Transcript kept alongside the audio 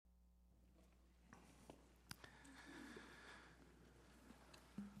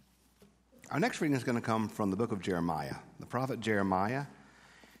Our next reading is going to come from the book of Jeremiah, the prophet Jeremiah,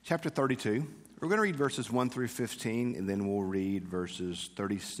 chapter 32. We're going to read verses 1 through 15, and then we'll read verses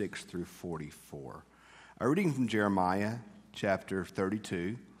 36 through 44. Our reading from Jeremiah, chapter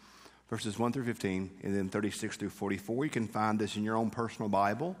 32, verses 1 through 15, and then 36 through 44. You can find this in your own personal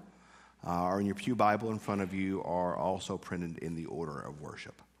Bible or in your pew Bible in front of you, or also printed in the order of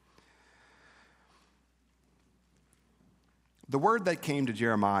worship. The word that came to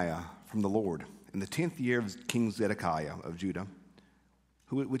Jeremiah from the Lord in the 10th year of King Zedekiah of Judah,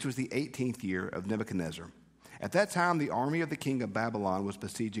 which was the 18th year of Nebuchadnezzar. At that time, the army of the king of Babylon was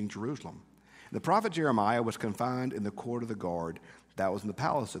besieging Jerusalem. The prophet Jeremiah was confined in the court of the guard that was in the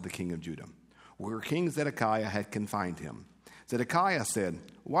palace of the king of Judah, where King Zedekiah had confined him. Zedekiah said,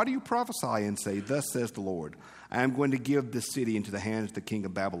 "Why do you prophesy and say, 'Thus says the Lord, I am going to give this city into the hands of the king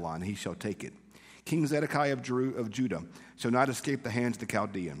of Babylon, and he shall take it. King Zedekiah of Judah shall not escape the hands of the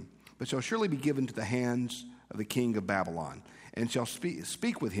Chaldean, but shall surely be given to the hands of the king of Babylon, and shall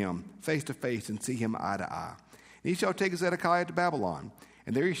speak with him face to face and see him eye to eye. And he shall take Zedekiah to Babylon,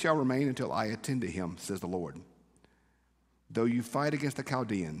 and there he shall remain until I attend to him, says the Lord. Though you fight against the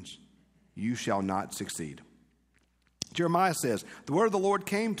Chaldeans, you shall not succeed." Jeremiah says, "The word of the Lord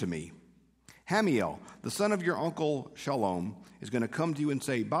came to me. Hamiel, the son of your uncle Shalom, is going to come to you and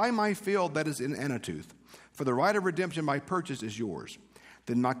say, 'Buy my field that is in Anathoth, for the right of redemption by purchase is yours.'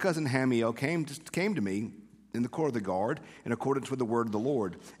 Then my cousin Hamiel came to me in the court of the guard in accordance with the word of the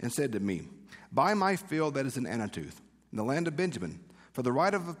Lord and said to me, 'Buy my field that is in Anathoth, in the land of Benjamin, for the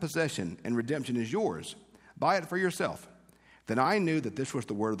right of possession and redemption is yours. Buy it for yourself.' Then I knew that this was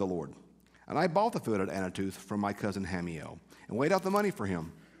the word of the Lord. And I bought the field at Anathoth from my cousin Hamiel and weighed out the money for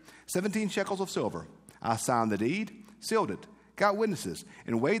him, 17 shekels of silver. I signed the deed, sealed it, got witnesses,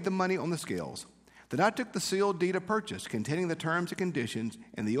 and weighed the money on the scales. Then I took the sealed deed of purchase containing the terms and conditions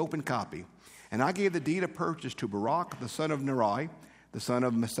and the open copy, and I gave the deed of purchase to Barak, the son of Neri, the son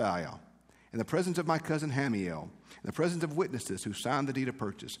of Messiah, in the presence of my cousin Hamiel, in the presence of witnesses who signed the deed of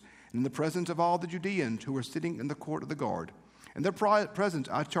purchase, and in the presence of all the Judeans who were sitting in the court of the guard. In their presence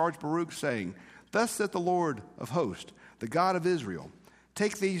I charged Baruch, saying, 'Thus saith the Lord of hosts, the God of Israel,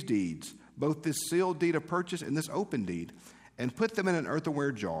 take these deeds, both this sealed deed of purchase and this open deed, and put them in an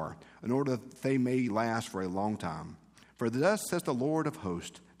earthenware jar, in order that they may last for a long time. For thus says the Lord of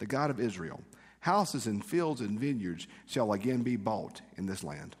hosts, the God of Israel, houses and fields and vineyards shall again be bought in this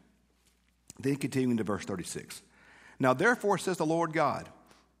land.'" Then continuing to verse 36. "Now therefore says the Lord God,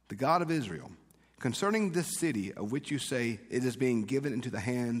 the God of Israel, concerning this city of which you say it is being given into the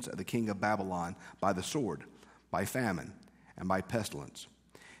hands of the king of Babylon by the sword, by famine, and by pestilence.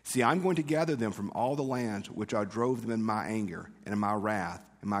 See, I'm going to gather them from all the lands which I drove them in my anger and in my wrath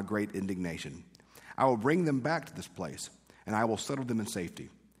and my great indignation. I will bring them back to this place, and I will settle them in safety.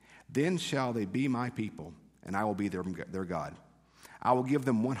 Then shall they be my people, and I will be their God. I will give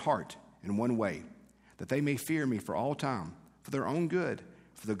them one heart and one way, that they may fear me for all time, for their own good,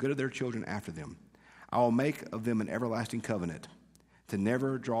 for the good of their children after them. I will make of them an everlasting covenant, to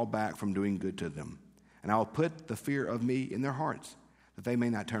never draw back from doing good to them. And I will put the fear of me in their hearts, that they may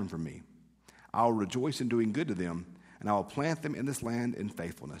not turn from me. I will rejoice in doing good to them, and I will plant them in this land in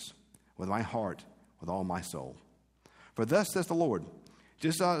faithfulness, with my heart, with all my soul. For thus says the Lord,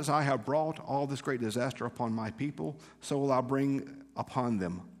 just as I have brought all this great disaster upon my people, so will I bring upon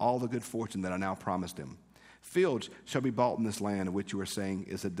them all the good fortune that I now promised them. Fields shall be bought in this land of which you are saying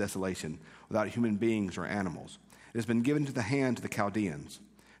is a desolation, without human beings or animals. It has been given to the hands of the Chaldeans.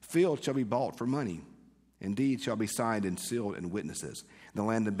 Fields shall be bought for money. Indeed shall be signed and sealed in witnesses in the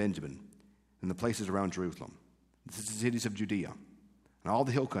land of Benjamin, in the places around Jerusalem, the cities of Judea, and all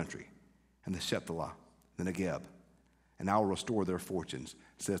the hill country, and the Shephelah, the Negeb. And I will restore their fortunes,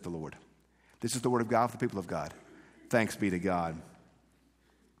 says the Lord." This is the word of God for the people of God. Thanks be to God.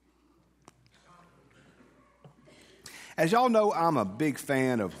 As y'all know, I'm a big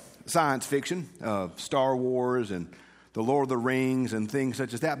fan of science fiction, of Star Wars and the Lord of the Rings and things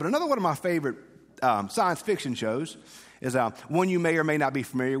such as that. But another one of my favorite science fiction shows is one you may or may not be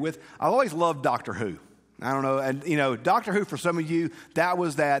familiar with. I always loved Doctor Who. I don't know, and Doctor Who, for some of you, that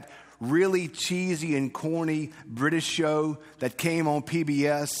was that really cheesy and corny British show that came on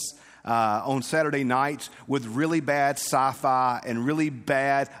PBS on Saturday nights with really bad sci-fi and really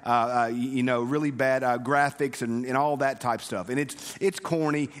bad graphics and all that type stuff. And it's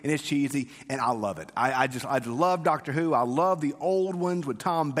corny and it's cheesy, and I love it. I love Doctor Who. I love the old ones with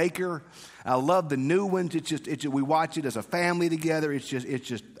Tom Baker. I love the new ones. We watch it as a family together. It's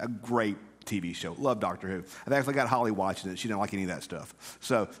just a great TV show. Love Doctor Who. I've actually got Holly watching it. She didn't like any of that stuff.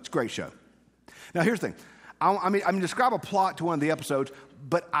 So it's a great show. Now here's the thing. I'm describe a plot to one of the episodes,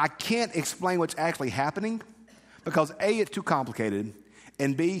 but I can't explain what's actually happening because A, it's too complicated,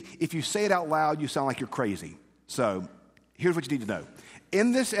 and B, if you say it out loud, you sound like you're crazy. So here's what you need to know.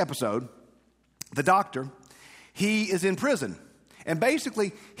 In this episode, the doctor, he is in prison, and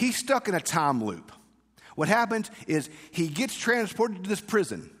basically he's stuck in a time loop. What happens is he gets transported to this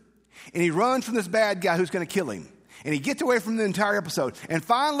prison, and he runs from this bad guy who's going to kill him. And he gets away from the entire episode. And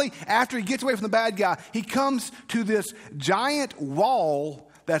finally, after he gets away from the bad guy, he comes to this giant wall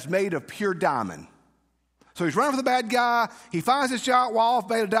that's made of pure diamond. So he's running from the bad guy. He finds this giant wall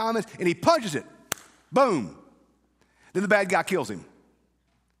made of diamonds, and he punches it. Boom. Then the bad guy kills him.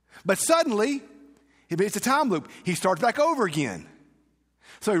 But suddenly, it's a time loop. He starts back over again.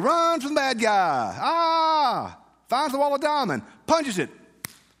 So he runs from the bad guy. Finds the wall of diamond, punches it.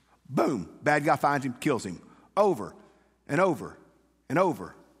 Boom. Bad guy finds him, kills him. Over and over and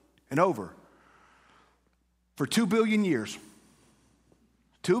over and over. For 2 billion years.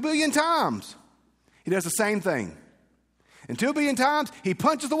 2 billion times. He does the same thing. And 2 billion times, he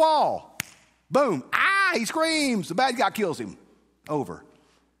punches the wall. Boom. He screams. The bad guy kills him. Over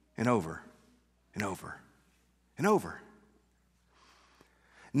and over and over and over.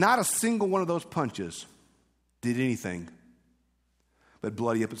 Not a single one of those punches did anything but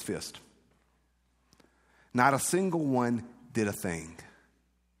bloody up his fist. Not a single one did a thing.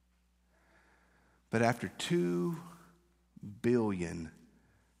 But after 2 billion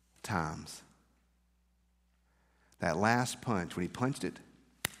times, that last punch, when he punched it,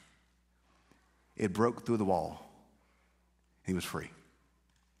 it broke through the wall. He was free.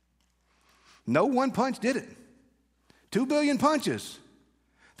 No one punch did it. 2 billion punches.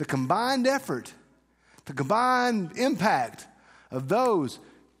 The combined effort, the combined impact of those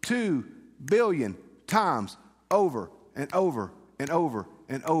 2 billion times over and over and over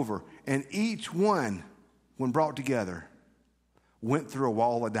and over. And each one, when brought together, went through a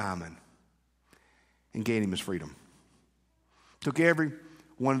wall of diamond and gave him his freedom. Took every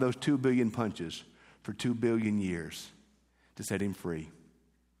one of those 2 billion punches for 2 billion years to set him free.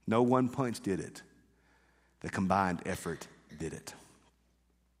 No one punch did it. The combined effort did it.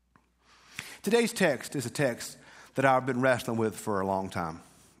 Today's text is a text that I've been wrestling with for a long time.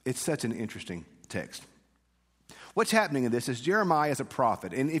 It's such an interesting text. What's happening in this is Jeremiah is a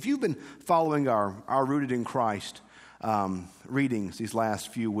prophet. And if you've been following our Rooted in Christ readings these last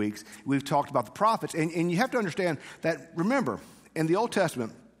few weeks, we've talked about the prophets. And you have to understand that, remember, in the Old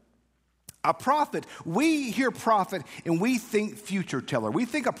Testament, a prophet, we hear prophet and we think future teller. We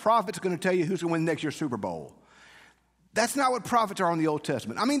think a prophet's going to tell you who's going to win next year's Super Bowl. That's not what prophets are in the Old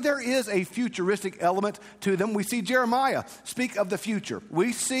Testament. I mean, there is a futuristic element to them. We see Jeremiah speak of the future.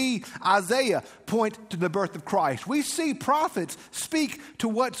 We see Isaiah point to the birth of Christ. We see prophets speak to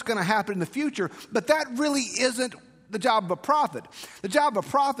what's going to happen in the future, but that really isn't the job of a prophet. The job of a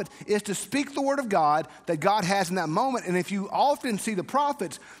prophet is to speak the word of God that God has in that moment. And if you often see the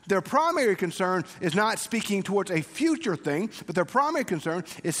prophets, their primary concern is not speaking towards a future thing, but their primary concern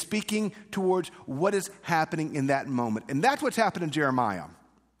is speaking towards what is happening in that moment. And that's what's happened in Jeremiah.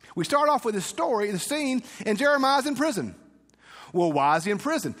 We start off with this story, the scene, and Jeremiah's in prison. Well, why is he in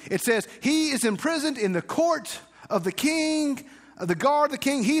prison? It says he is imprisoned in the court of the king, of the guard of the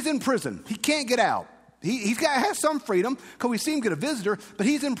king. He's in prison. He can't get out. He has some freedom because we see him get a visitor, but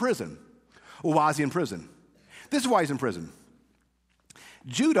he's in prison. Well, why is he in prison? This is why he's in prison.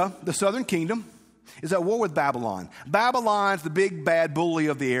 Judah, the southern kingdom, is at war with Babylon. Babylon's the big bad bully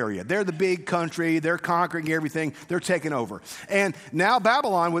of the area. They're the big country. They're conquering everything. They're taking over. And now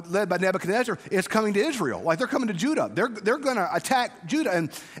Babylon, led by Nebuchadnezzar, is coming to Israel. Like they're coming to Judah. They're going to attack Judah.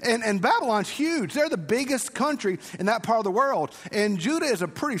 And Babylon's huge. They're the biggest country in that part of the world. And Judah is a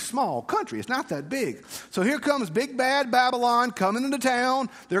pretty small country. It's not that big. So here comes big bad Babylon coming into town.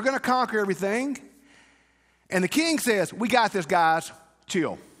 They're going to conquer everything. And the king says, "We got this, guys.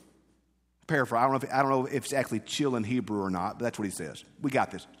 Chill." Paraphrase. I don't know if it's actually chill in Hebrew or not, but that's what he says. We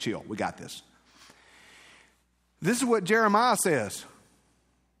got this. Chill. We got this. This is what Jeremiah says.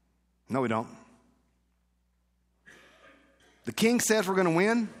 No, we don't. The king says we're going to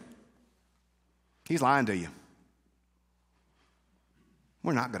win. He's lying to you.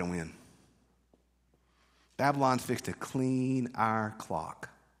 We're not going to win. Babylon's fixed to clean our clock.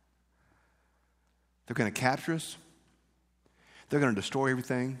 They're going to capture us. They're going to destroy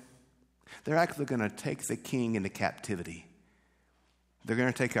everything. They're actually going to take the king into captivity. They're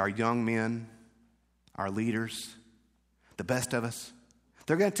going to take our young men, our leaders, the best of us.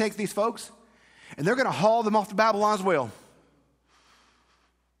 They're going to take these folks, and they're going to haul them off to Babylon as well.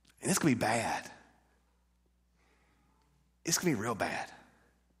 And it's going to be bad. It's going to be real bad.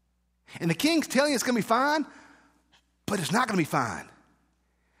 And the king's telling you it's going to be fine, but it's not going to be fine.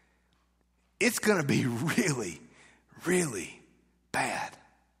 It's going to be really, really bad.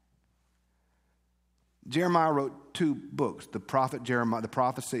 Jeremiah wrote 2 books. The prophet Jeremiah, the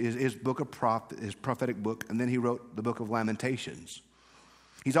prophecy, his prophetic book, and then he wrote the book of Lamentations.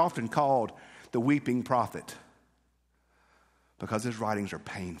 He's often called the weeping prophet because his writings are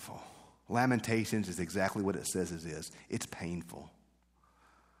painful. Lamentations is exactly what it says it is. It's painful.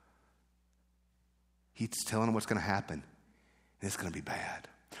 He's telling them what's going to happen, and it's going to be bad.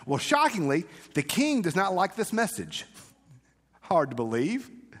 Well, shockingly, the king does not like this message. Hard to believe.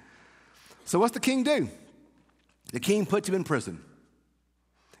 So what's the king do? The king puts him in prison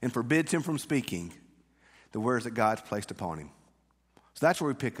and forbids him from speaking the words that God's placed upon him. So that's where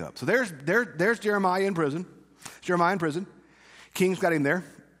we pick up. So there's Jeremiah in prison. Jeremiah in prison. King's got him there.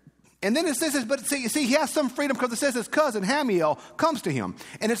 And then it says this, but see, he has some freedom because it says his cousin Hamiel comes to him.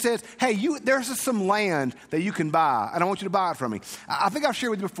 And it says, hey, there's some land that you can buy, and I want you to buy it from me. I think I've shared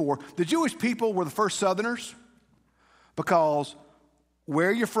with you before, the Jewish people were the first Southerners because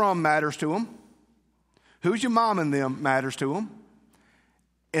where you're from matters to them. Who's your mom and them matters to them.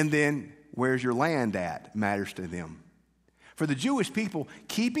 And then where's your land at matters to them. For the Jewish people,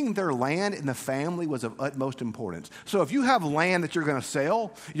 keeping their land in the family was of utmost importance. So if you have land that you're going to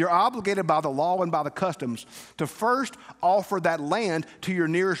sell, you're obligated by the law and by the customs to first offer that land to your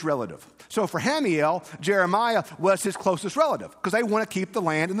nearest relative. So for Hamiel, Jeremiah was his closest relative because they want to keep the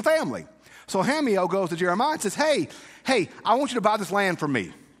land in the family. So Hamiel goes to Jeremiah and says, hey, I want you to buy this land from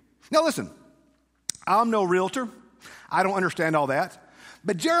me. Now listen, I'm no realtor. I don't understand all that.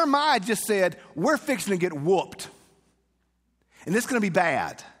 But Jeremiah just said, we're fixing to get whooped. And this is going to be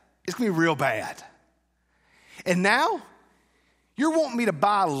bad. It's going to be real bad. And now, you're wanting me to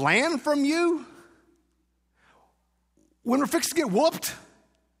buy land from you when we're fixing to get whooped?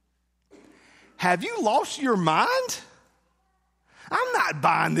 Have you lost your mind? I'm not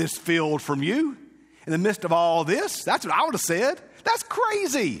buying this field from you in the midst of all this. That's what I would have said. That's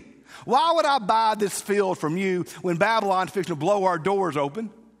crazy. Why would I buy this field from you when Babylon's fixing to blow our doors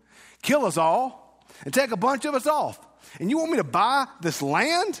open, kill us all, and take a bunch of us off? And you want me to buy this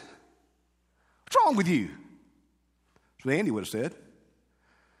land? What's wrong with you? That's what Andy would have said.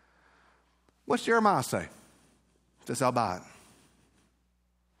 What's Jeremiah say? He says, I'll buy it.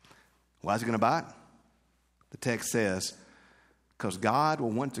 Why is he going to buy it? The text says, because God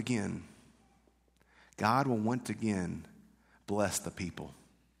will once again bless the people.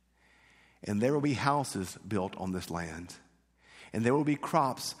 And there will be houses built on this land. And there will be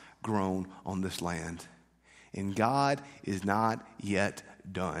crops grown on this land. And God is not yet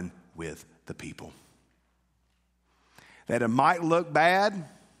done with the people. That it might look bad,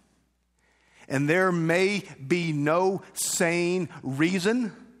 and there may be no sane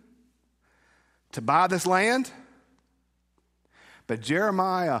reason to buy this land, but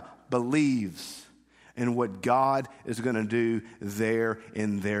Jeremiah believes in what God is going to do there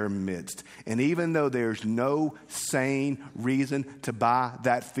in their midst. And even though there's no sane reason to buy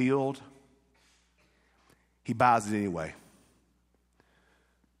that field, he buys it anyway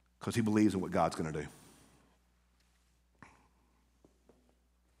because he believes in what God's going to do.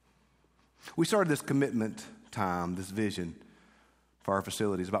 We started this commitment time, this vision for our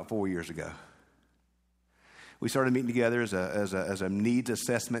facilities about 4 years ago. We started meeting together as a needs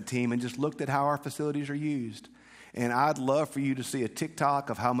assessment team and just looked at how our facilities are used. And I'd love for you to see a TikTok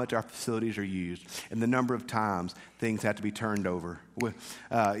of how much our facilities are used and the number of times things have to be turned over.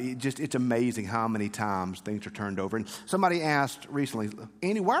 It's amazing how many times things are turned over. And somebody asked recently,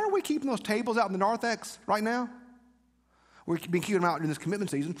 Andy, why are we keeping those tables out in the narthex right now? We've been keeping them out in this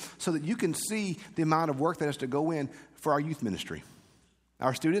commitment season so that you can see the amount of work that has to go in for our youth ministry.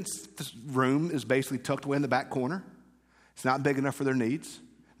 Our students' room is basically tucked away in the back corner. It's not big enough for their needs,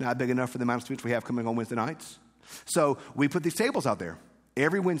 not big enough for the amount of students we have coming on Wednesday nights. So we put these tables out there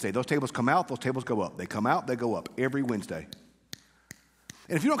every Wednesday. Those tables come out, those tables go up. They come out, they go up every Wednesday.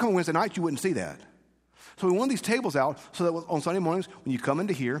 And if you don't come on Wednesday nights, you wouldn't see that. So we want these tables out so that on Sunday mornings, when you come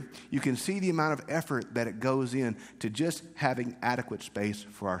into here, you can see the amount of effort that it goes in to just having adequate space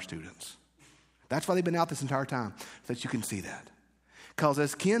for our students. That's why they've been out this entire time, so that you can see that. Because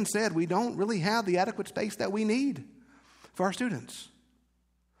as Ken said, we don't really have the adequate space that we need for our students,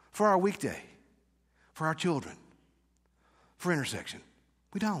 for our weekday, for our children, for intersection.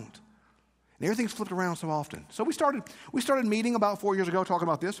 We don't. And everything's flipped around so often. So we started meeting about 4 years ago talking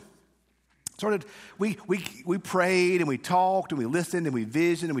about this. We prayed and we talked and we listened and we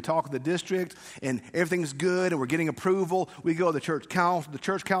visioned and we talked with the district and everything's good and we're getting approval. We go to the church council. The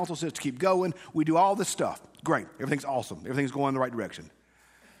church council says to keep going. We do all this stuff. Great. Everything's awesome. Everything's going in the right direction.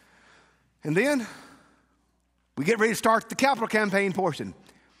 And then we get ready to start the capital campaign portion.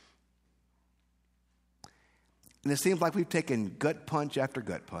 And it seems like we've taken gut punch after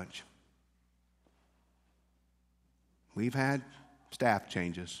gut punch. We've had staff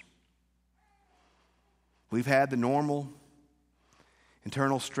changes. We've had the normal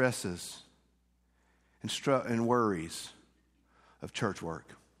internal stresses and worries of church work.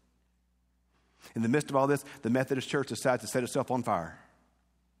 In the midst of all this, the Methodist Church decides to set itself on fire.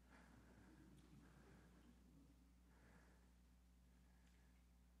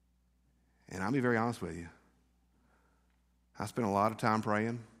 And I'll be very honest with you. I spent a lot of time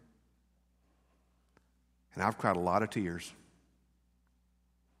praying, and I've cried a lot of tears.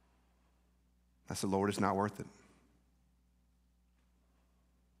 I said, Lord, it's not worth it.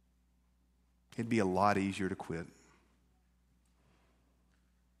 It'd be a lot easier to quit.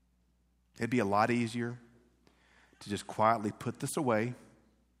 It'd be a lot easier to just quietly put this away,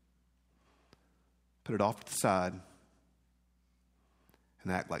 put it off to the side,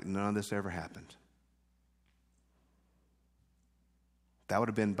 and act like none of this ever happened. That would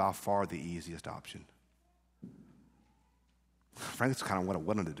have been by far the easiest option. Frankly, that's kind of what I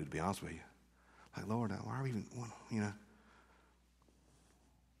wanted to do, to be honest with you. Like, Lord, why are we even,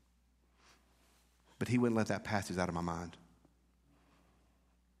 But he wouldn't let that passage out of my mind.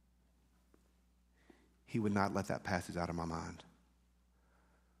 He would not let that passage out of my mind.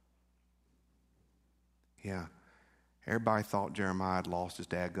 Yeah, everybody thought Jeremiah had lost his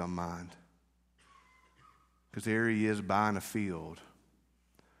dadgum mind. Because there he is buying a field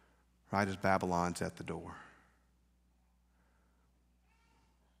right as Babylon's at the door.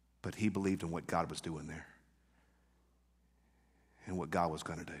 But he believed in what God was doing there and what God was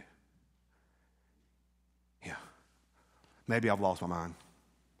going to do. Yeah. Maybe I've lost my mind.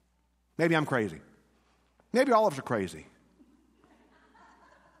 Maybe I'm crazy. Maybe all of us are crazy.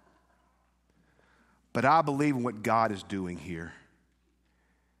 But I believe in what God is doing here.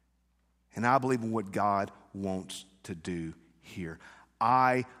 And I believe in what God wants to do here.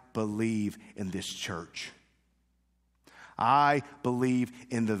 I believe in this church. I believe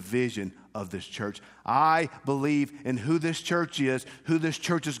in the vision of this church. I believe in who this church is, who this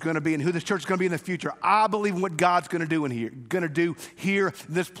church is going to be, and who this church is going to be in the future. I believe in what God's going to do here in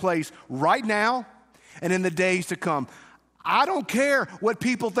this place right now and in the days to come. I don't care what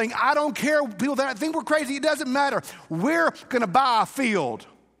people think. I don't care what people think we're crazy. It doesn't matter. We're going to buy a field.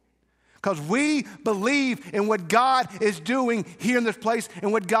 Because we believe in what God is doing here in this place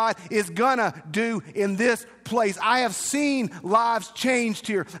and what God is going to do in this place. I have seen lives changed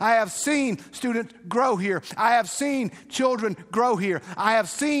here. I have seen students grow here. I have seen children grow here. I have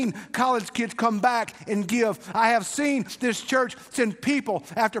seen college kids come back and give. I have seen this church send people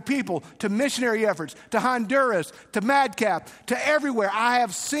after people to missionary efforts, to Honduras, to Madcap, to everywhere. I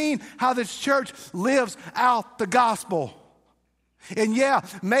have seen how this church lives out the gospel. And yeah,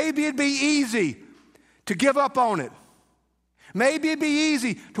 maybe it'd be easy to give up on it. Maybe it'd be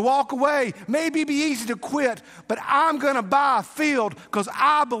easy to walk away. Maybe it'd be easy to quit. But I'm going to buy a field because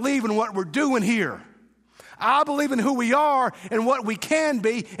I believe in what we're doing here. I believe in who we are and what we can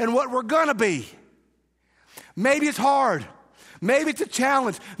be and what we're going to be. Maybe it's hard. Maybe it's a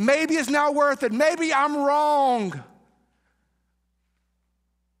challenge. Maybe it's not worth it. Maybe I'm wrong.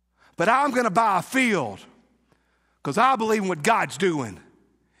 But I'm going to buy a field. Because I believe in what God's doing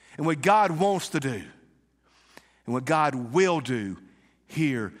and what God wants to do and what God will do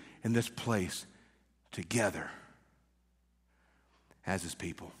here in this place together as his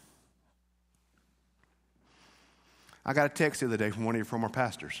people. I got a text the other day from one of your former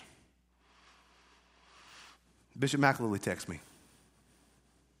pastors. Bishop McAlilly texted me.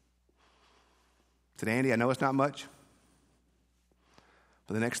 Said, Andy, I know it's not much.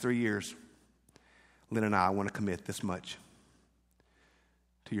 For the next 3 years, Lynn and I want to commit this much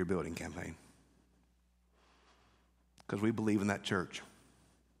to your building campaign. Because we believe in that church.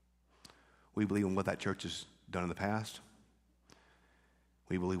 We believe in what that church has done in the past.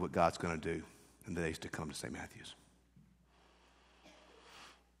 We believe what God's going to do in the days to come to St. Matthew's.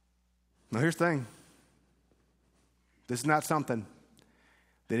 Now here's the thing. This is not something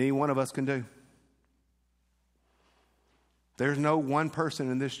that any one of us can do. There's no one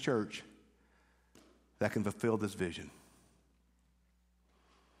person in this church that can fulfill this vision.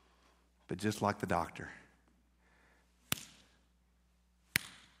 But just like the doctor,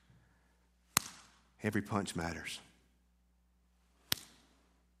 every punch matters.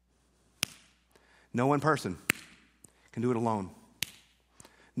 No one person can do it alone.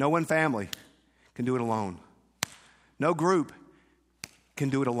 No one family can do it alone. No group can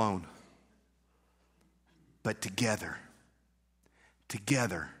do it alone. But together,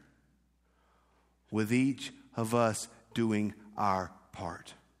 with each of us doing our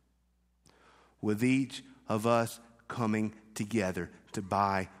part, with each of us coming together to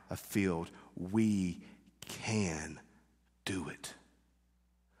buy a field, we can do it.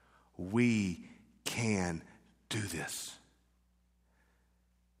 We can do this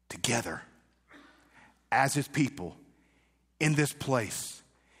together as his people in this place,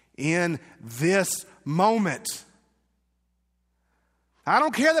 in this moment. I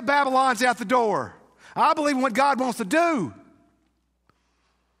don't care that Babylon's out the door. I believe in what God wants to do.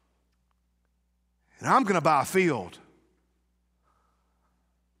 And I'm going to buy a field.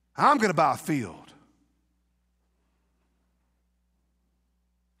 I'm going to buy a field.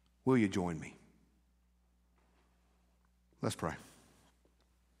 Will you join me? Let's pray.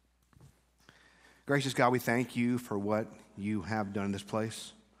 Gracious God, we thank you for what you have done in this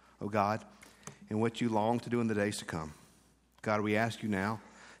place, oh God, and what you long to do in the days to come. God, we ask you now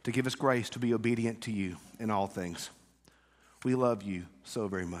to give us grace to be obedient to you in all things. We love you so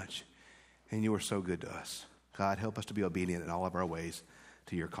very much, and you are so good to us. God, help us to be obedient in all of our ways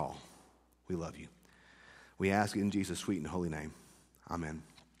to your call. We love you. We ask in Jesus' sweet and holy name. Amen.